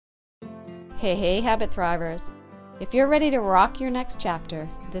Hey, Habit Thrivers. If you're ready to rock your next chapter,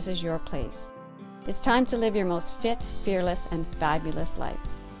 this is your place. It's time to live your most fit, fearless, and fabulous life.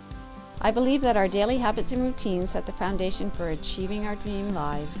 I believe that our daily habits and routines set the foundation for achieving our dream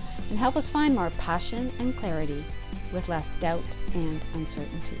lives and help us find more passion and clarity with less doubt and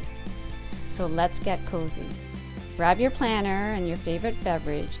uncertainty. So let's get cozy. Grab your planner and your favorite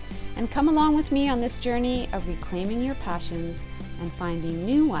beverage and come along with me on this journey of reclaiming your passions and finding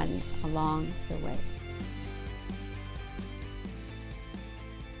new ones along the way.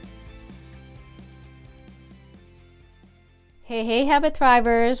 Hey, Habit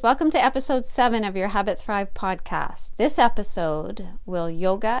Thrivers. Welcome to episode 7 of your Habit Thrive podcast. This episode, will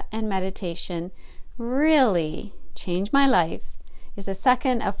yoga and meditation really change my life, is the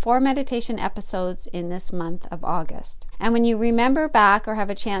second of 4 meditation episodes in this month of August. And when you remember back or have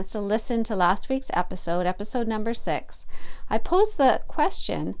a chance to listen to last week's episode number 6, I posed the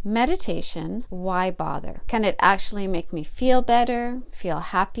question, meditation, why bother? Can it actually make me feel better, feel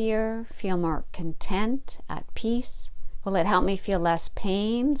happier, feel more content, at peace? Will it help me feel less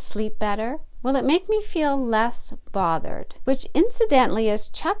pain, sleep better? Will it make me feel less bothered? Which incidentally is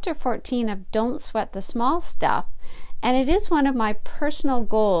chapter 14 of Don't Sweat the Small Stuff. And it is one of my personal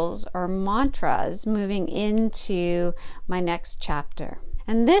goals or mantras moving into my next chapter.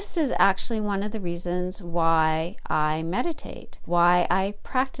 And this is actually one of the reasons why I meditate, why I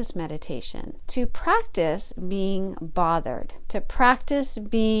practice meditation. To practice being bothered, to practice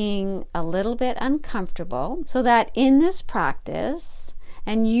being a little bit uncomfortable, so that in this practice,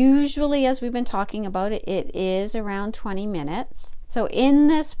 and usually as we've been talking about it, it is around 20 minutes. So in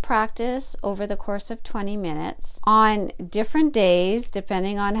this practice, over the course of 20 minutes, on different days,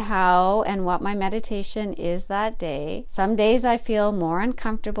 depending on how and what my meditation is that day, some days I feel more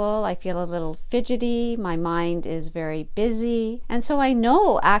uncomfortable, I feel a little fidgety, my mind is very busy. And so I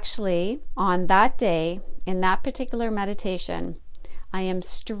know actually on that day, in that particular meditation, I am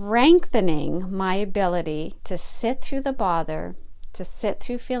strengthening my ability to sit through the bother, to sit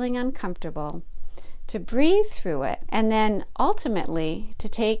through feeling uncomfortable, to breathe through it, and then ultimately to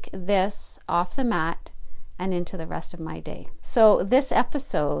take this off the mat and into the rest of my day. So this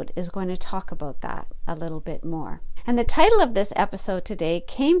episode is going to talk about that a little bit more. And the title of this episode today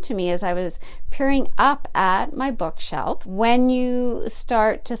came to me as I was peering up at my bookshelf. When you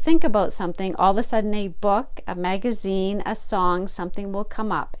start to think about something, all of a sudden a book, a magazine, a song, something will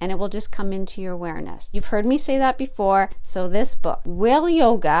come up and it will just come into your awareness. You've heard me say that before. So this book, Will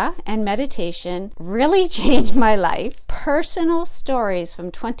Yoga and Meditation Really Change My Life? Personal Stories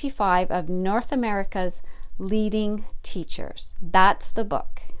from 25 of North America's Leading Teachers. That's the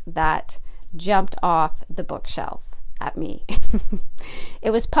book that jumped off the bookshelf at me. It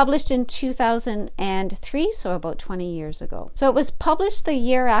was published in 2003, so about 20 years ago. So it was published the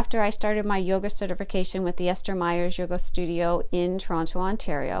year after I started my yoga certification with the Esther Myers Yoga Studio in Toronto,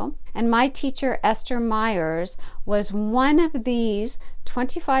 Ontario. And my teacher, Esther Myers, was one of these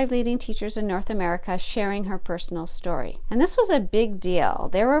 25 leading teachers in North America sharing her personal story. And this was a big deal.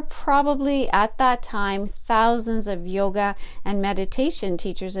 There were probably at that time thousands of yoga and meditation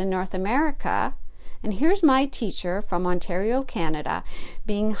teachers in North America. And here's my teacher from Ontario, Canada,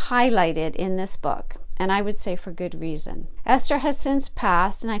 being highlighted in this book. And I would say for good reason. Esther has since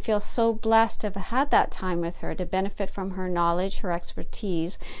passed, and I feel so blessed to have had that time with her to benefit from her knowledge, her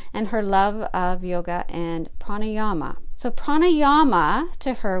expertise, and her love of yoga and pranayama. So pranayama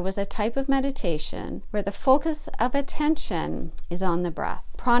to her was a type of meditation where the focus of attention is on the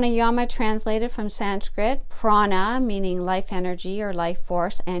breath. Pranayama translated from Sanskrit, prana meaning life energy or life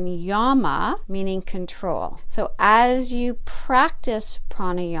force, and yama meaning control. So as you practice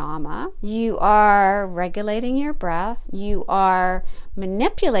pranayama, you are regulating your breath, you are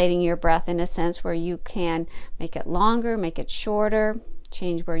manipulating your breath in a sense where you can make it longer, make it shorter,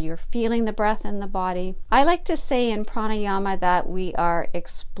 change where you're feeling the breath in the body. I like to say in pranayama that we are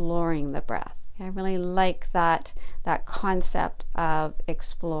exploring the breath. I really like that concept of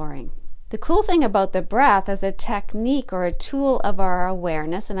exploring. The cool thing about the breath as a technique or a tool of our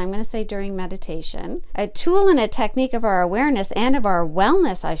awareness, and I'm going to say during meditation, a tool and a technique of our awareness and of our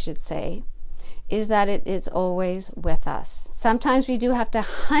wellness, I should say, is that it is always with us. Sometimes we do have to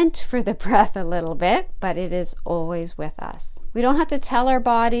hunt for the breath a little bit, but it is always with us. We don't have to tell our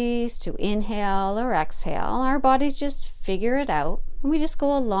bodies to inhale or exhale. Our bodies just figure it out. And we just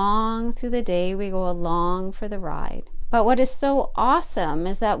go along through the day. We go along for the ride. But what is so awesome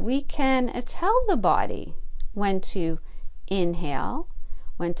is that we can tell the body when to inhale,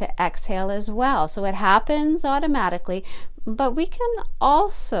 when to exhale as well. So it happens automatically, but we can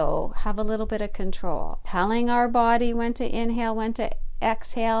also have a little bit of control. Telling our body when to inhale, when to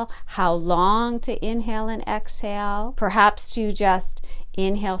exhale, how long to inhale and exhale, perhaps to just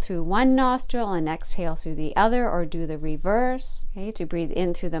inhale through one nostril and exhale through the other, or do the reverse, okay, to breathe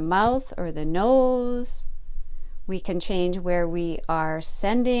in through the mouth or the nose. We can change where we are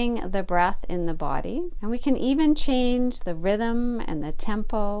sending the breath in the body, and we can even change the rhythm and the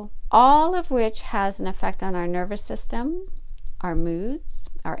tempo, all of which has an effect on our nervous system, our moods,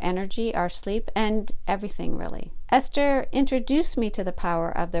 our energy, our sleep, and everything really. Esther introduced me to the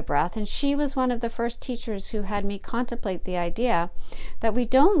power of the breath, and she was one of the first teachers who had me contemplate the idea that we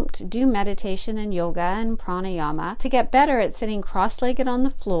don't do meditation and yoga and pranayama to get better at sitting cross-legged on the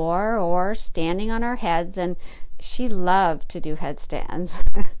floor or standing on our heads, and she loved to do headstands.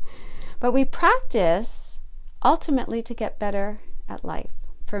 But we practice ultimately to get better at life.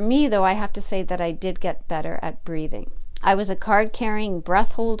 For me, though, I have to say that I did get better at breathing. I was a card-carrying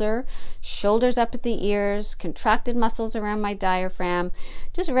breath holder, shoulders up at the ears, contracted muscles around my diaphragm,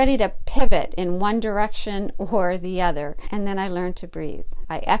 just ready to pivot in one direction or the other. And then I learned to breathe.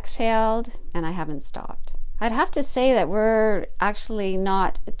 I exhaled, and I haven't stopped. I'd have to say that we're actually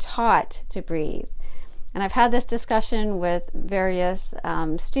not taught to breathe. And I've had this discussion with various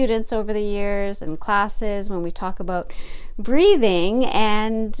students over the years and classes when we talk about breathing,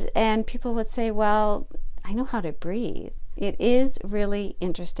 and people would say, well, I know how to breathe. It is really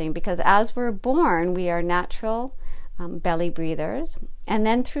interesting because as we're born, we are natural belly breathers. And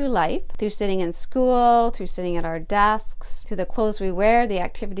then through life, through sitting in school, through sitting at our desks, through the clothes we wear, the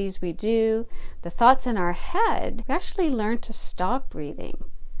activities we do, the thoughts in our head, we actually learn to stop breathing.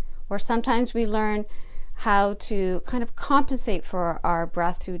 Or sometimes we learn how to kind of compensate for our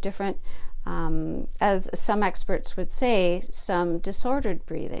breath through different as some experts would say, some disordered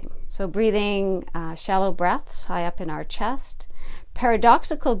breathing. So breathing shallow breaths high up in our chest,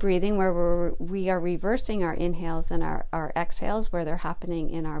 paradoxical breathing where we are reversing our inhales and our exhales where they're happening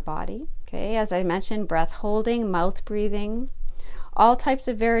in our body. Okay, as I mentioned, breath holding, mouth breathing, all types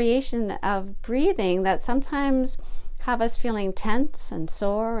of variation of breathing that sometimes have us feeling tense and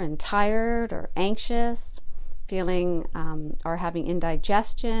sore and tired or anxious, feeling or having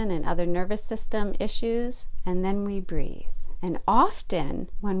indigestion and other nervous system issues, and then we breathe. And often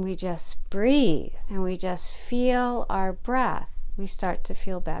when we just breathe and we just feel our breath, we start to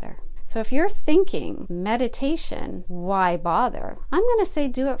feel better. So if you're thinking meditation, why bother? I'm going to say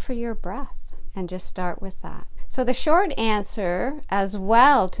do it for your breath and just start with that. So the short answer as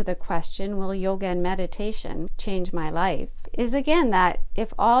well to the question, will yoga and meditation change my life, is again that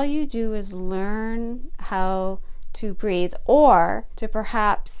if all you do is learn how to breathe, or to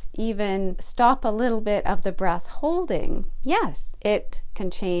perhaps even stop a little bit of the breath holding, yes, it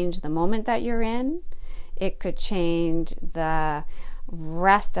can change the moment that you're in. It could change the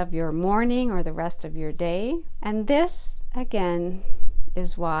rest of your morning or the rest of your day. And this, again,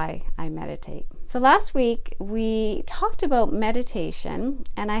 is why I meditate. So last week we talked about meditation,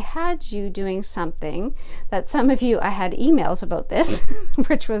 and I had you doing something that some of you, I had emails about this,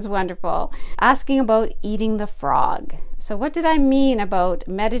 which was wonderful, asking about eating the frog. So what did I mean about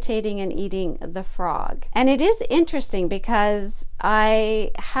meditating and eating the frog? And it is interesting because I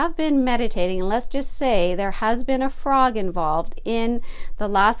have been meditating, and let's just say there has been a frog involved in the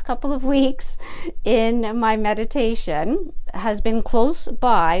last couple of weeks in my meditation, has been close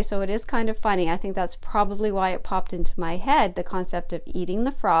by, so it is kind of funny. I think that's probably why it popped into my head, the concept of eating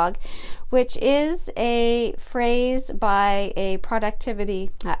the frog, which is a phrase by a productivity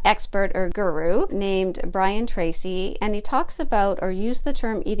expert or guru named Brian Tracy, and he talks about or used the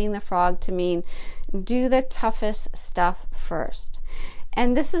term eating the frog to mean do the toughest stuff first.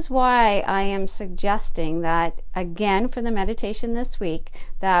 And this is why I am suggesting that, again, for the meditation this week,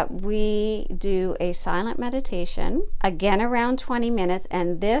 that we do a silent meditation, again around 20 minutes,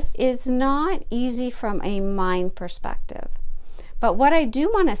 and this is not easy from a mind perspective. But what I do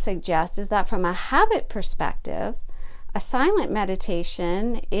want to suggest is that from a habit perspective, a silent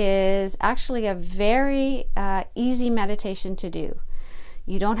meditation is actually a very easy meditation to do.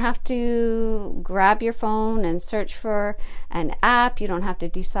 You don't have to grab your phone and search for an app. You don't have to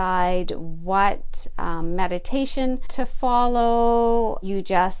decide what meditation to follow. You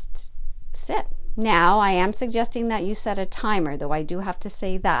just sit. Now, I am suggesting that you set a timer, though I do have to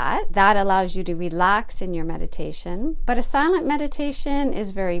say that. That allows you to relax in your meditation. But a silent meditation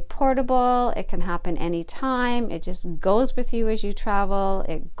is very portable. It can happen anytime. It just goes with you as you travel.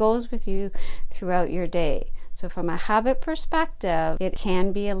 It goes with you throughout your day. So from a habit perspective, it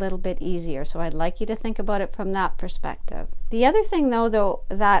can be a little bit easier. So I'd like you to think about it from that perspective. The other thing, though,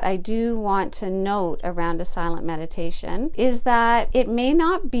 that I do want to note around a silent meditation is that it may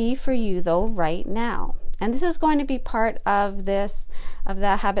not be for you, though, right now. And this is going to be part of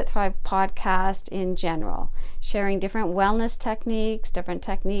the Habit Thrive podcast in general, sharing different wellness techniques, different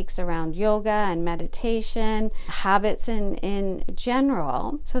techniques around yoga and meditation, habits in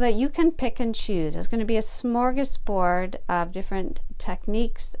general, so that you can pick and choose. It's going to be a smorgasbord of different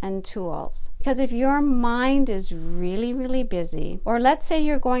techniques and tools. Because if your mind is really, really busy, or let's say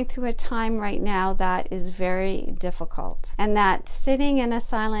you're going through a time right now that is very difficult, and that sitting in a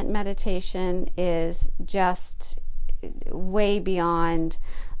silent meditation is just way beyond,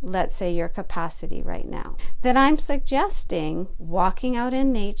 let's say, your capacity right now, then I'm suggesting walking out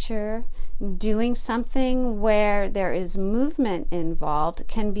in nature, doing something where there is movement involved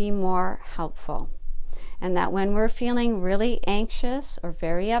can be more helpful. And that when we're feeling really anxious or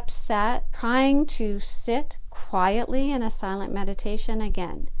very upset, trying to sit quietly in a silent meditation,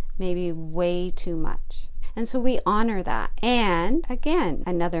 again, maybe way too much. And so we honor that. And again,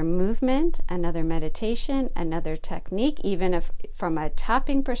 another movement, another meditation, another technique, even if from a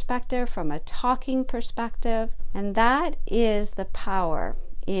tapping perspective, from a talking perspective. And that is the power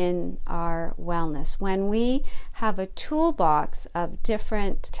in our wellness. When we have a toolbox of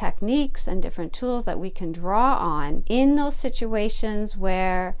different techniques and different tools that we can draw on in those situations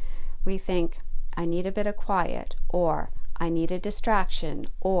where we think, I need a bit of quiet, or I need a distraction,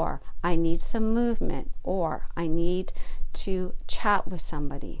 or I need some movement, or I need to chat with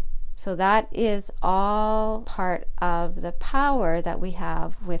somebody. So that is all part of the power that we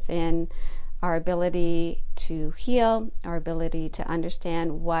have within our ability to heal, our ability to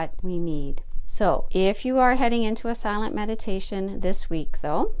understand what we need. So if you are heading into a silent meditation this week,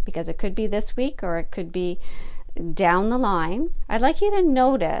 though, because it could be this week or it could be down the line, I'd like you to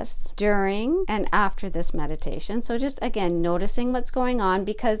notice during and after this meditation. So just again, noticing what's going on,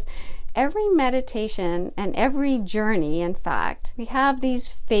 because every meditation and every journey, in fact, we have these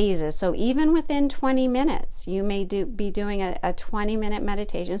phases. So even within 20 minutes, you may be doing a 20-minute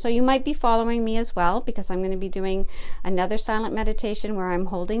meditation. So you might be following me as well, because I'm going to be doing another silent meditation where I'm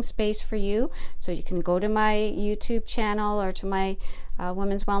holding space for you. So you can go to my YouTube channel or to my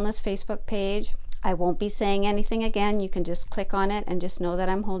Women's Wellness Facebook page. I won't be saying anything again. You can just click on it and just know that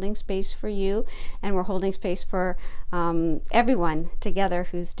I'm holding space for you, and we're holding space for everyone together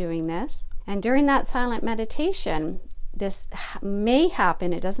who's doing this. And during that silent meditation, this may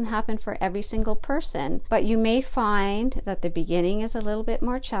happen. It doesn't happen for every single person, but you may find that the beginning is a little bit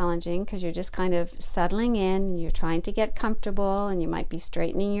more challenging because you're just kind of settling in and you're trying to get comfortable, and you might be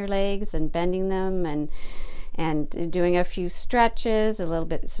straightening your legs and bending them and doing a few stretches, a little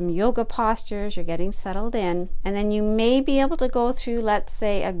bit, some yoga postures. You're getting settled in. And then you may be able to go through, let's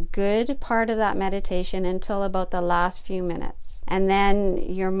say, a good part of that meditation until about the last few minutes. And then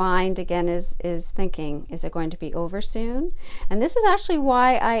your mind again is thinking, is it going to be over soon? And this is actually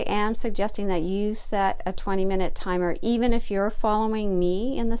why I am suggesting that you set a 20-minute timer, even if you're following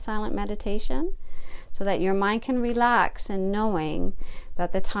me in the silent meditation, so that your mind can relax in knowing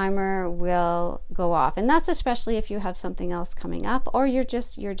that the timer will go off. And that's especially if you have something else coming up, or you're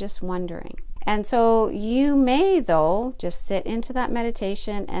just wondering. And so you may, though, just sit into that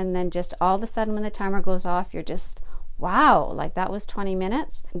meditation, and then just all of a sudden when the timer goes off, you're just, wow, like that was 20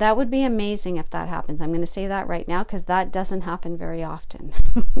 minutes. That would be amazing if that happens. I'm going to say that right now because that doesn't happen very often.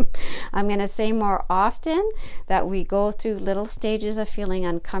 I'm going to say more often that we go through little stages of feeling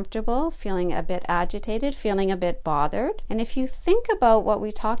uncomfortable, feeling a bit agitated, feeling a bit bothered. And if you think about what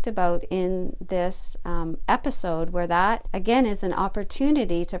we talked about in this episode, where that again is an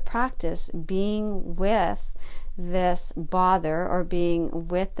opportunity to practice being with this bother or being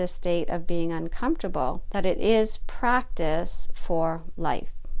with the state of being uncomfortable, that it is practice for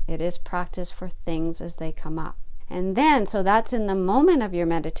life. It is practice for things as they come up. And then, so that's in the moment of your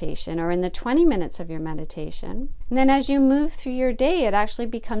meditation or in the 20 minutes of your meditation. And then as you move through your day, it actually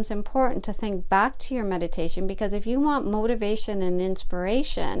becomes important to think back to your meditation, because if you want motivation and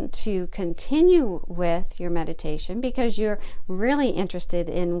inspiration to continue with your meditation, because you're really interested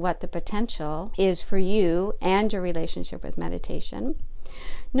in what the potential is for you and your relationship with meditation,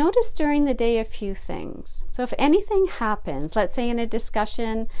 notice during the day a few things. So if anything happens, let's say in a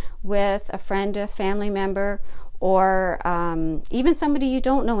discussion with a friend, a family member, or even somebody you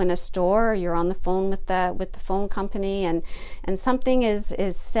don't know in a store, or you're on the phone with the phone company, and something is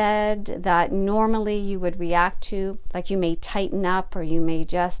said that normally you would react to, like you may tighten up, or you may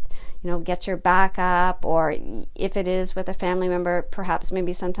just get your back up, or if it is with a family member, perhaps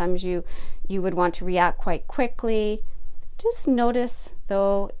maybe sometimes you would want to react quite quickly. Just notice,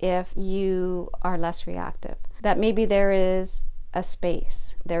 though, if you are less reactive, that maybe there is a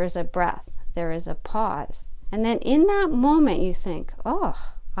space, there is a breath, there is a pause. And then in that moment you think,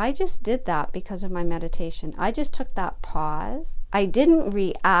 oh, I just did that because of my meditation. I just took that pause. I didn't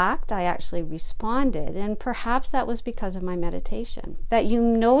react. I actually responded. And perhaps that was because of my meditation. That you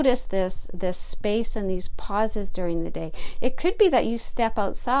notice this space and these pauses during the day. It could be that you step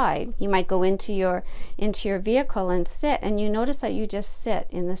outside. You might go into your vehicle and sit, and you notice that you just sit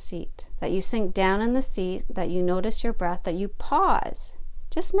in the seat. That you sink down in the seat, that you notice your breath, that you pause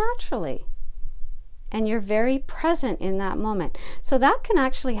just naturally. And you're very present in that moment. So that can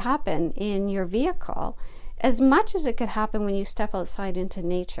actually happen in your vehicle as much as it could happen when you step outside into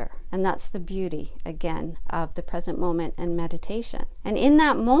nature. And that's the beauty, again, of the present moment and meditation. And in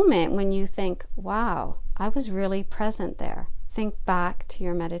that moment, when you think, wow, I was really present there, think back to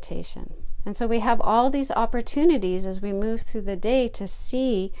your meditation. And so we have all these opportunities as we move through the day to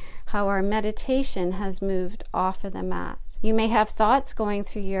see how our meditation has moved off of the mat. You may have thoughts going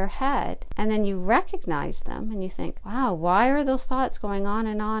through your head, and then you recognize them and you think, wow, why are those thoughts going on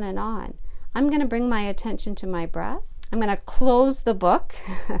and on and on? I'm going to bring my attention to my breath. I'm going to close the book,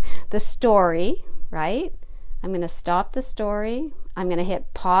 the story, right? I'm going to stop the story. I'm going to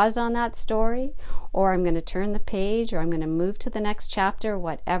hit pause on that story, or I'm going to turn the page, or I'm going to move to the next chapter,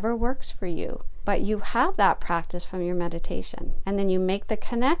 whatever works for you. But you have that practice from your meditation. And then you make the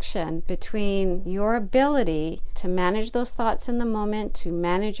connection between your ability to manage those thoughts in the moment, to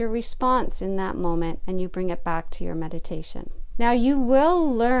manage your response in that moment, and you bring it back to your meditation. Now, you will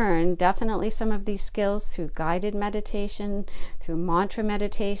learn definitely some of these skills through guided meditation, through mantra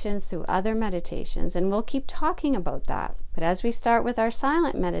meditations, through other meditations, and we'll keep talking about that. But as we start with our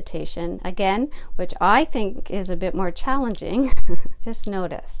silent meditation, again, which I think is a bit more challenging, just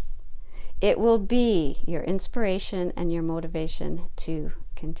notice. It will be your inspiration and your motivation to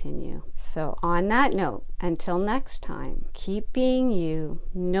continue. So on that note, until next time, keep being you.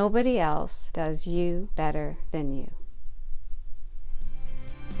 Nobody else does you better than you.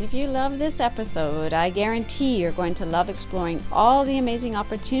 If you love this episode, I guarantee you're going to love exploring all the amazing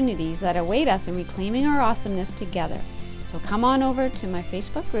opportunities that await us in reclaiming our awesomeness together. So come on over to my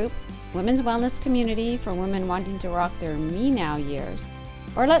Facebook group, Women's Wellness Community for women wanting to rock their me now years.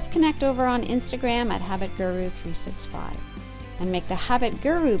 Or let's connect over on Instagram at Habit Guru 365 and make the Habit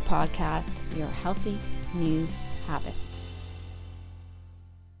Guru podcast your healthy new habit.